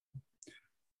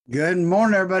Good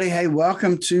morning, everybody. Hey,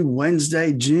 welcome to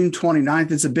Wednesday, June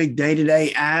 29th. It's a big day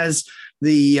today as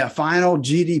the final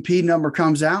GDP number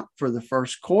comes out for the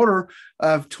first quarter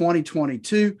of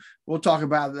 2022. We'll talk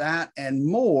about that and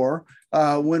more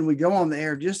when we go on the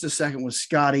air just a second with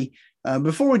Scotty.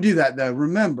 Before we do that, though,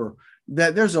 remember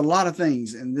that there's a lot of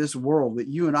things in this world that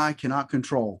you and I cannot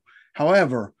control.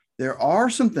 However, there are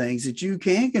some things that you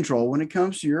can control when it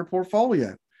comes to your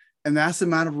portfolio, and that's the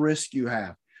amount of risk you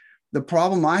have. The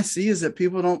problem I see is that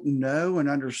people don't know and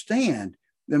understand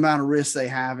the amount of risk they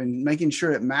have and making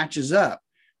sure it matches up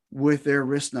with their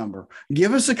risk number.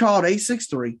 Give us a call at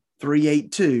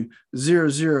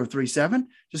 863-382-0037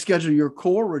 to schedule your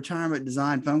core retirement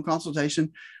design phone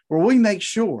consultation where we make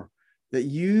sure that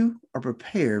you are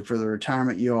prepared for the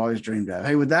retirement you always dreamed of.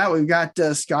 Hey, with that, we've got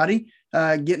Scotty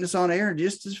getting us on air in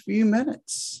just a few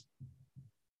minutes.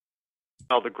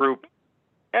 Well, the group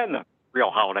and the real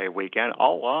holiday weekend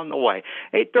all on the way.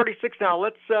 8:36 now.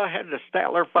 Let's head to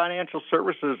Statler Financial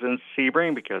Services in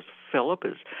Sebring because Phillip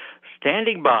is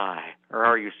standing by. Or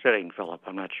are you sitting, Phillip?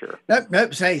 I'm not sure.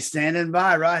 Nope. Hey, standing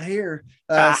by right here.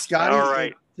 Scotty. All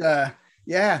right.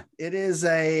 Yeah, it is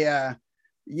a,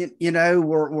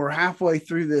 we're halfway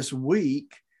through this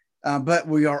week, but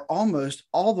we are almost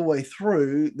all the way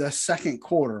through the second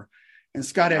quarter. And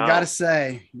Scotty, I've got to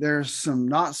say, there's some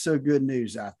not so good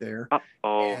news out there.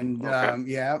 And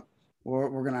okay. We're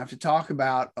going to have to talk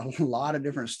about a lot of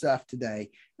different stuff today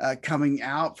coming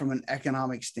out from an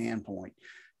economic standpoint.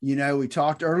 You know, we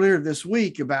talked earlier this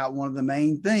week about one of the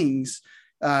main things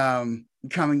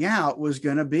coming out was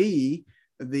going to be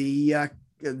the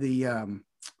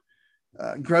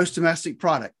gross domestic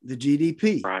product, the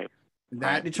GDP. Right.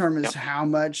 That determines how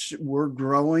much we're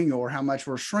growing or how much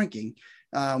we're shrinking.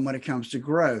 When it comes to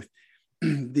growth,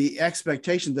 the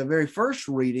expectation, the very first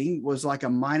reading was like a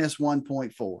minus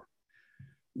 1.4.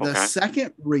 The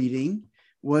second reading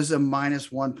was a minus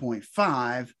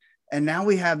 1.5. And now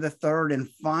we have the third and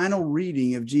final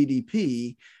reading of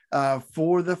GDP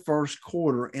for the first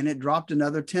quarter. And it dropped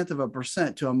another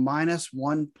 0.1% to a minus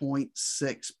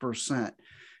 1.6%.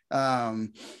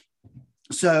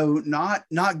 So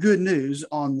not good news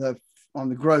on the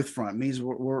growth front. It means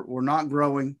we're not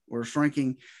growing, we're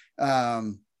shrinking.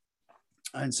 And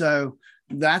so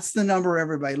that's the number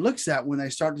everybody looks at when they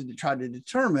start to try to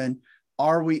determine,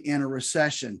 are we in a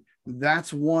recession?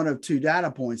 That's one of two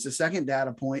data points. The second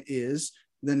data point is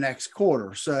the next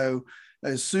quarter. So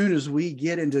as soon as we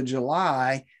get into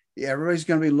July, everybody's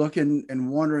going to be looking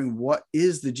and wondering, what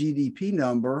is the GDP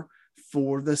number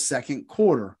for the second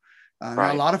quarter?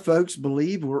 Now, a lot of folks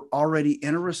believe we're already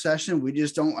in a recession. We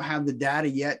just don't have the data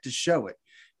yet to show it.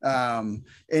 And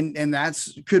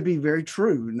that's could be very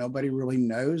true. Nobody really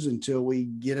knows until we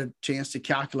get a chance to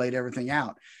calculate everything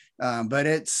out. But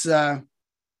it's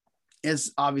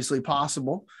obviously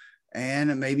possible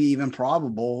and maybe even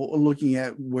probable looking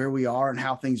at where we are and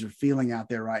how things are feeling out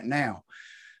there right now.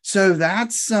 So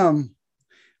that's how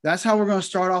we're going to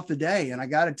start off the day. And I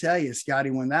got to tell you, Scotty,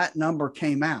 when that number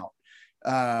came out,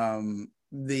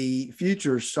 the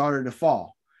futures started to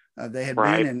fall. They had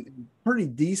been in pretty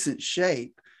decent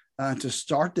shape to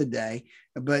start the day,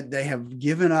 but they have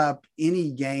given up any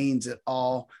gains at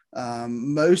all.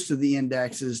 Most of the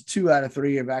indexes, 2 out of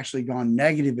 3, have actually gone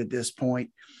negative at this point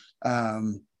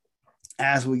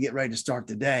as we get ready to start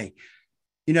the day.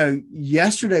 You know,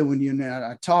 yesterday when you and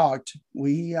I talked,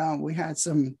 we had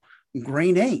some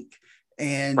green ink,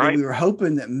 and we were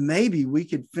hoping that maybe we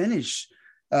could finish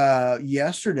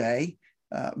yesterday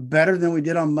better than we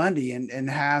did on Monday and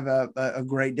have a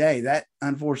great day. That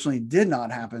unfortunately did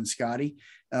not happen, Scotty.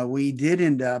 We did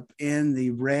end up in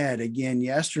the red again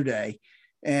yesterday.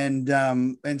 And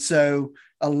so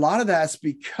a lot of that's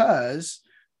because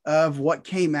of what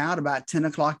came out about 10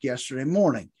 o'clock yesterday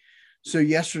morning. So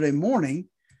yesterday morning,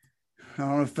 I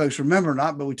don't know if folks remember or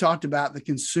not, but we talked about the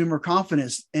consumer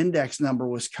confidence index number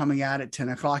was coming out at 10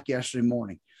 o'clock yesterday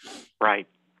morning. Right.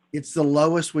 It's the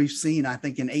lowest we've seen, I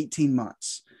think, in 18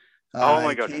 months. Oh,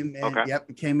 my goodness.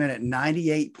 It came in at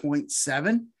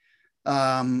 98.7,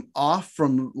 off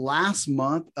from last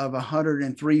month of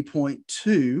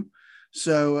 103.2.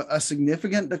 So a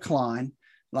significant decline.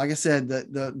 Like I said,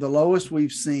 the lowest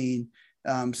we've seen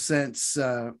since,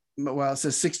 it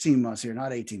says 16 months here,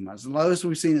 not 18 months. The lowest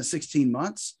we've seen in 16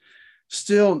 months.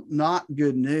 Still not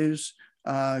good news.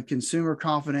 Consumer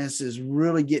confidence is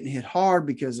really getting hit hard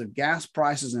because of gas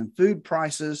prices and food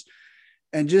prices,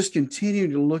 and just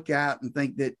continue to look at and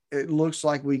think that it looks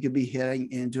like we could be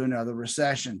heading into another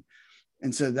recession.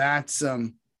 And so that's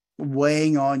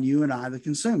weighing on you and I, the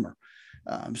consumer.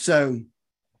 So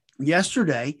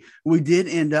yesterday we did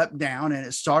end up down, and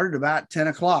it started about 10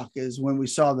 o'clock is when we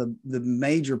saw the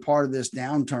major part of this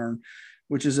downturn,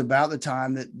 which is about the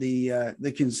time that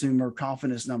the consumer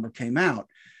confidence number came out.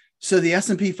 So the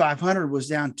S&P 500 was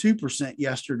down 2%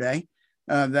 yesterday.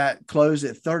 That closed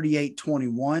at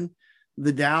 3821.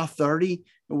 The Dow 30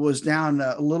 was down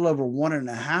a little over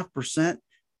 1.5%.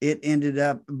 It ended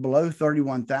up below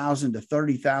 31,000 to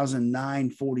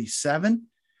 30,947.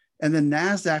 And the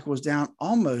NASDAQ was down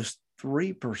almost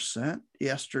 3%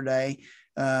 yesterday,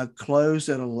 closed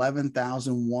at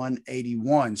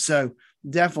 11,181. So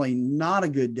definitely not a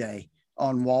good day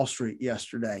on Wall Street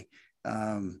yesterday,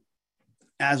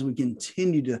 as we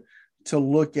continue to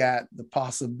look at the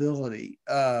possibility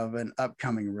of an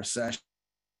upcoming recession.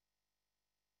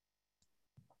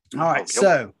 All right,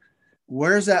 so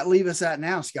where's that leave us at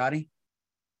now, Scotty?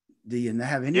 Do you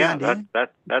have any idea?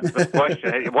 That's the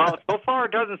question. Well, so far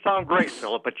it doesn't sound great,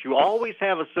 Philip, but you always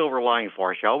have a silver lining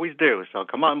for us. You always do. So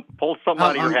come on, pull something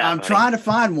out of your hat. I'm trying to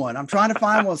find one.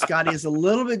 Scotty. It's a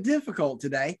little bit difficult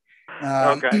today.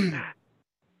 Okay.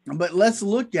 But let's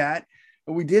look at,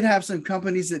 we did have some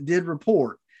companies that did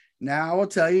report. Now, I will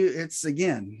tell you, it's,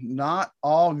 again, not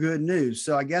all good news.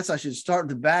 So I guess I should start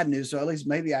with the bad news. So at least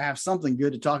maybe I have something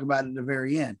good to talk about at the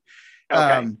very end.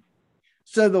 Okay.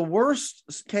 So the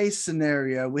worst case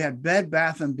scenario, we had Bed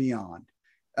Bath & Beyond.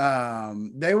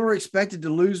 They were expected to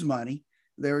lose money.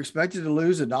 They were expected to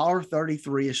lose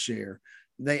 $1.33 a share.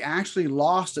 They actually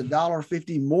lost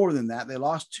 $1.50 more than that. They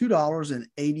lost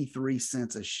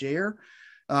 $2.83 a share.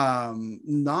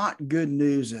 Not good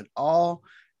news at all.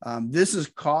 This has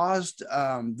caused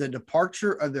the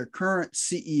departure of their current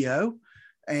CEO.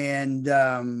 And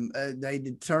they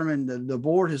determined, the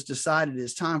board has decided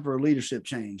it's time for a leadership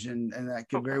change, and that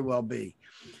could very well be.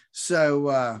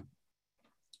 So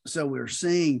we're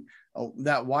seeing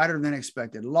that wider than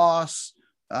expected loss,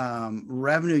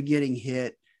 revenue getting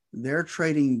hit. They're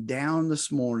trading down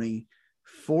this morning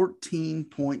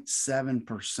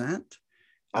 14.7%.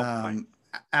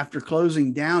 After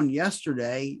closing down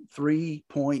yesterday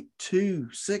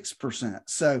 3.26%.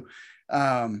 So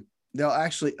they'll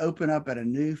actually open up at a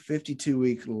new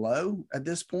 52-week low at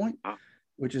this point,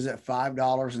 which is at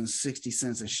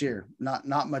 $5.60 a share.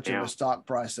 Not much of a stock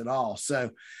price at all.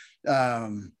 So,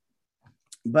 but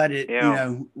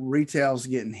retail's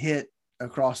getting hit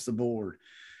across the board.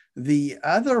 The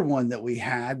other one that we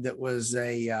had that was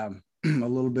a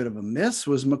little bit of a miss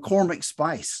was McCormick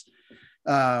Spice.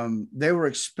 They were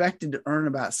expected to earn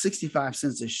about 65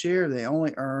 cents a share. They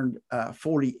only earned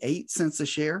 48 cents a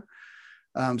share.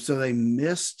 So they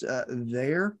missed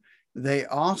there. They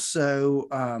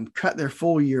also cut their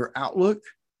full year outlook.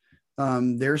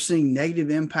 They're seeing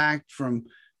negative impact from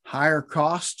higher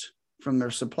cost from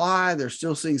their supply. They're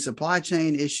still seeing supply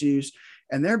chain issues,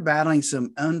 and they're battling some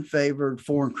unfavored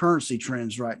foreign currency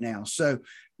trends right now. So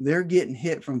they're getting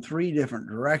hit from three different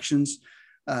directions.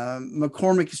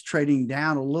 McCormick is trading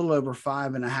down a little over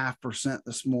 5.5%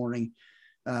 this morning.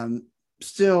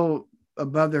 Still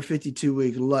above their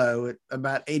 52-week low at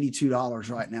about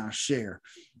 $82 right now a share.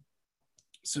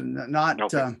 So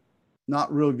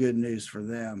not real good news for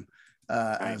them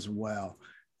as well.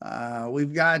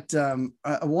 We've got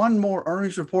one more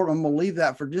earnings report. I'm going to leave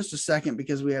that for just a second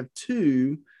because we have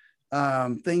two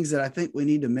things that I think we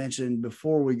need to mention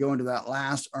before we go into that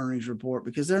last earnings report,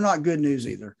 because they're not good news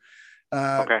either.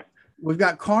 We've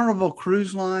got Carnival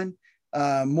Cruise Line.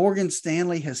 Morgan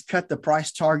Stanley has cut the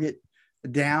price target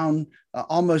down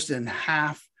almost in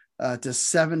half to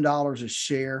 $7 a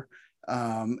share.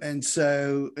 And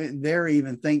so they're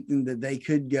even thinking that they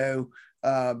could go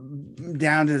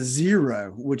down to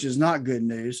zero, which is not good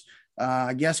news.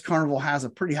 I guess Carnival has a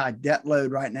pretty high debt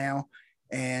load right now.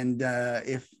 And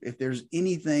if there's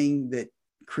anything that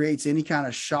creates any kind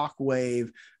of shock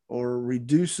wave or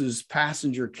reduces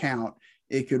passenger count,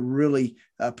 it could really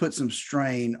put some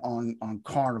strain on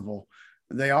Carnival.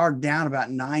 They are down about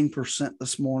 9%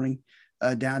 this morning,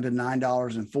 down to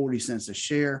 $9.40 a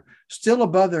share. Still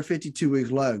above their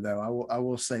 52-week low, though. I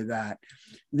will say that.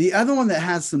 The other one that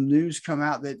has some news come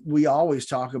out that we always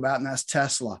talk about, and that's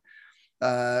Tesla.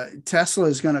 Tesla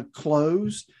is going to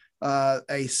close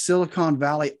a Silicon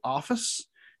Valley office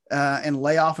and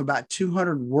lay off about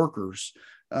 200 workers.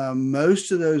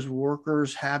 Most of those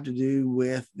workers have to do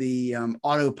with the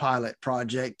autopilot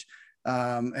project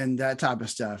and that type of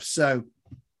stuff. So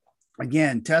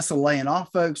again, Tesla laying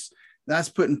off folks, that's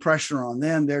putting pressure on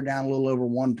them. They're down a little over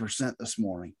 1% this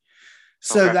morning.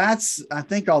 So that's, I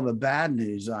think, all the bad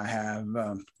news I have,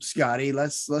 Scotty.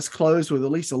 Let's close with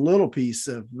at least a little piece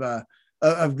of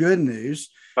good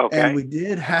news. And we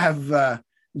did have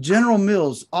General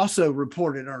Mills also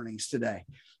reported earnings today.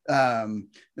 They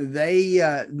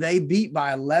beat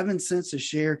by 11 cents a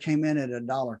share, came in at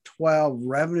 $1.12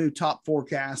 revenue top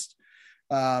forecast.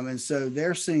 And so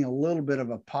they're seeing a little bit of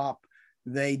a pop.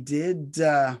 They did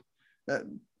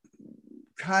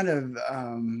kind of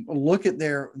look at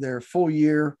their full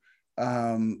year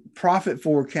profit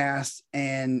forecast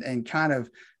and kind of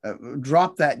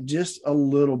drop that just a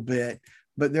little bit,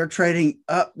 but they're trading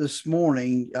up this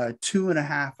morning,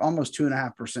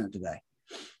 2.5% today.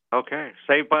 Okay,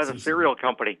 saved by the cereal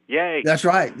company. Yay! That's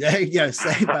right. There you go,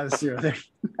 saved by the cereal.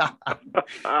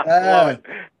 Love it.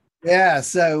 Yeah.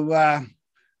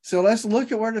 So let's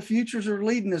look at where the futures are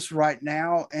leading us right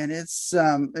now, and it's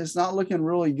not looking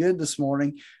really good this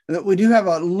morning. We do have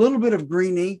a little bit of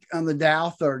green ink on the Dow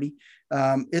 30.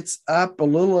 It's up a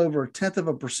little over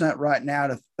 1/10% right now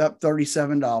to up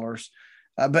 $37.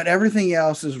 But everything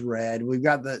else is red. We've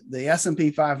got the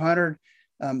S&P 500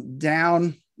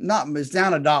 down. It's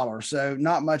down $1, so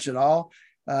not much at all.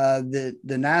 The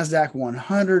NASDAQ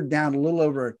 100 down a little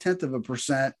over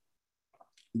 1/10%.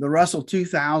 The Russell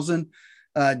 2000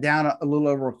 down a little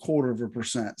over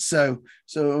 1/4%. So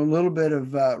a little bit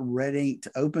of red ink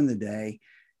to open the day.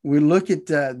 We look at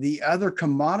the other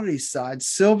commodity side.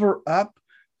 Silver up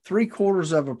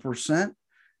 0.75%.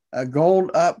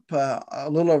 Gold up a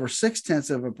little over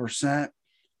 0.6%.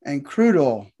 And crude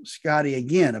oil, Scotty,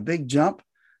 again, a big jump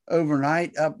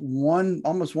overnight, up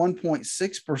almost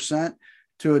 1.6%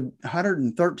 to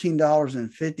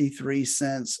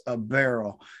 $113.53 a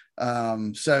barrel.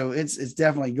 So it's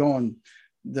definitely going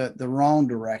the wrong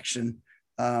direction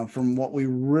from what we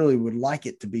really would like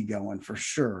it to be going, for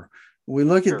sure. We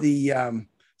look at the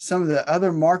some of the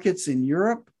other markets in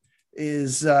Europe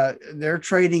is they're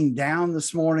trading down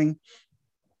this morning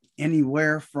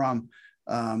anywhere from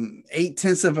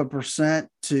 0.8%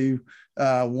 to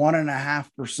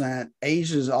 1.5%.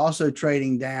 Asia is also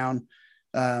trading down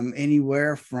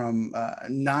anywhere from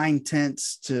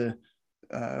 0.9 to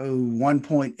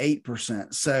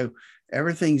 1.8%. So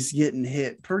everything's getting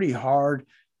hit pretty hard,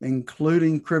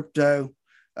 including crypto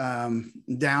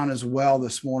down as well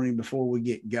this morning before we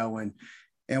get going.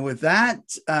 And with that,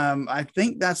 I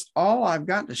think that's all I've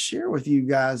got to share with you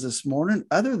guys this morning,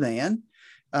 other than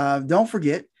don't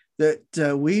forget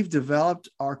that we've developed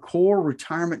our core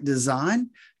retirement design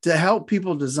to help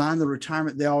people design the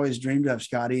retirement they always dreamed of,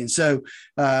 Scotty. And so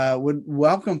would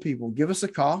welcome people. Give us a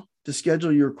call to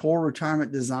schedule your core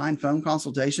retirement design phone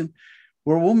consultation,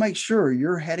 where we'll make sure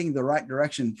you're heading the right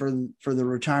direction for the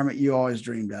retirement you always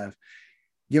dreamed of.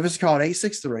 Give us a call at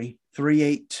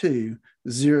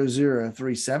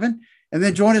 863-382-0037. And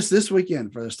then join us this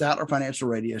weekend for the Statler Financial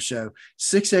Radio Show,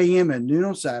 6 a.m. and noon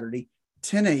on Saturday,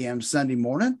 10 a.m. Sunday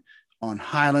morning on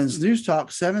Highlands News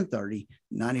Talk 730,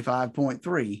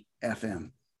 95.3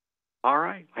 FM. All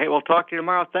right. Hey, we'll talk to you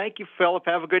tomorrow. Thank you, Phillip.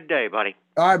 Have a good day, buddy.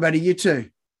 All right, buddy. You too.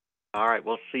 All right.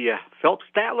 We'll see you. Phillip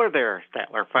Statler there.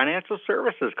 Statler Financial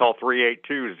Services. Call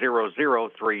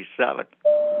 382-0037.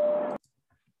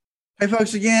 Hey,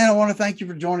 folks, again, I want to thank you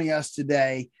for joining us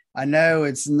today. I know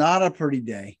it's not a pretty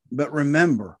day, but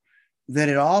remember that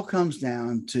it all comes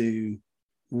down to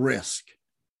risk.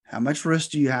 How much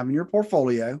risk do you have in your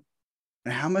portfolio,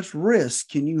 and how much risk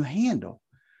can you handle?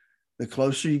 The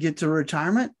closer you get to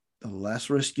retirement, the less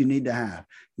risk you need to have.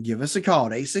 Give us a call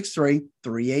at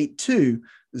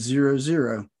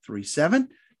 863-382-0037.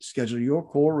 Schedule your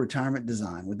core retirement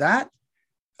design. With that,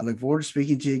 I look forward to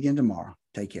speaking to you again tomorrow.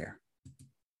 Take care.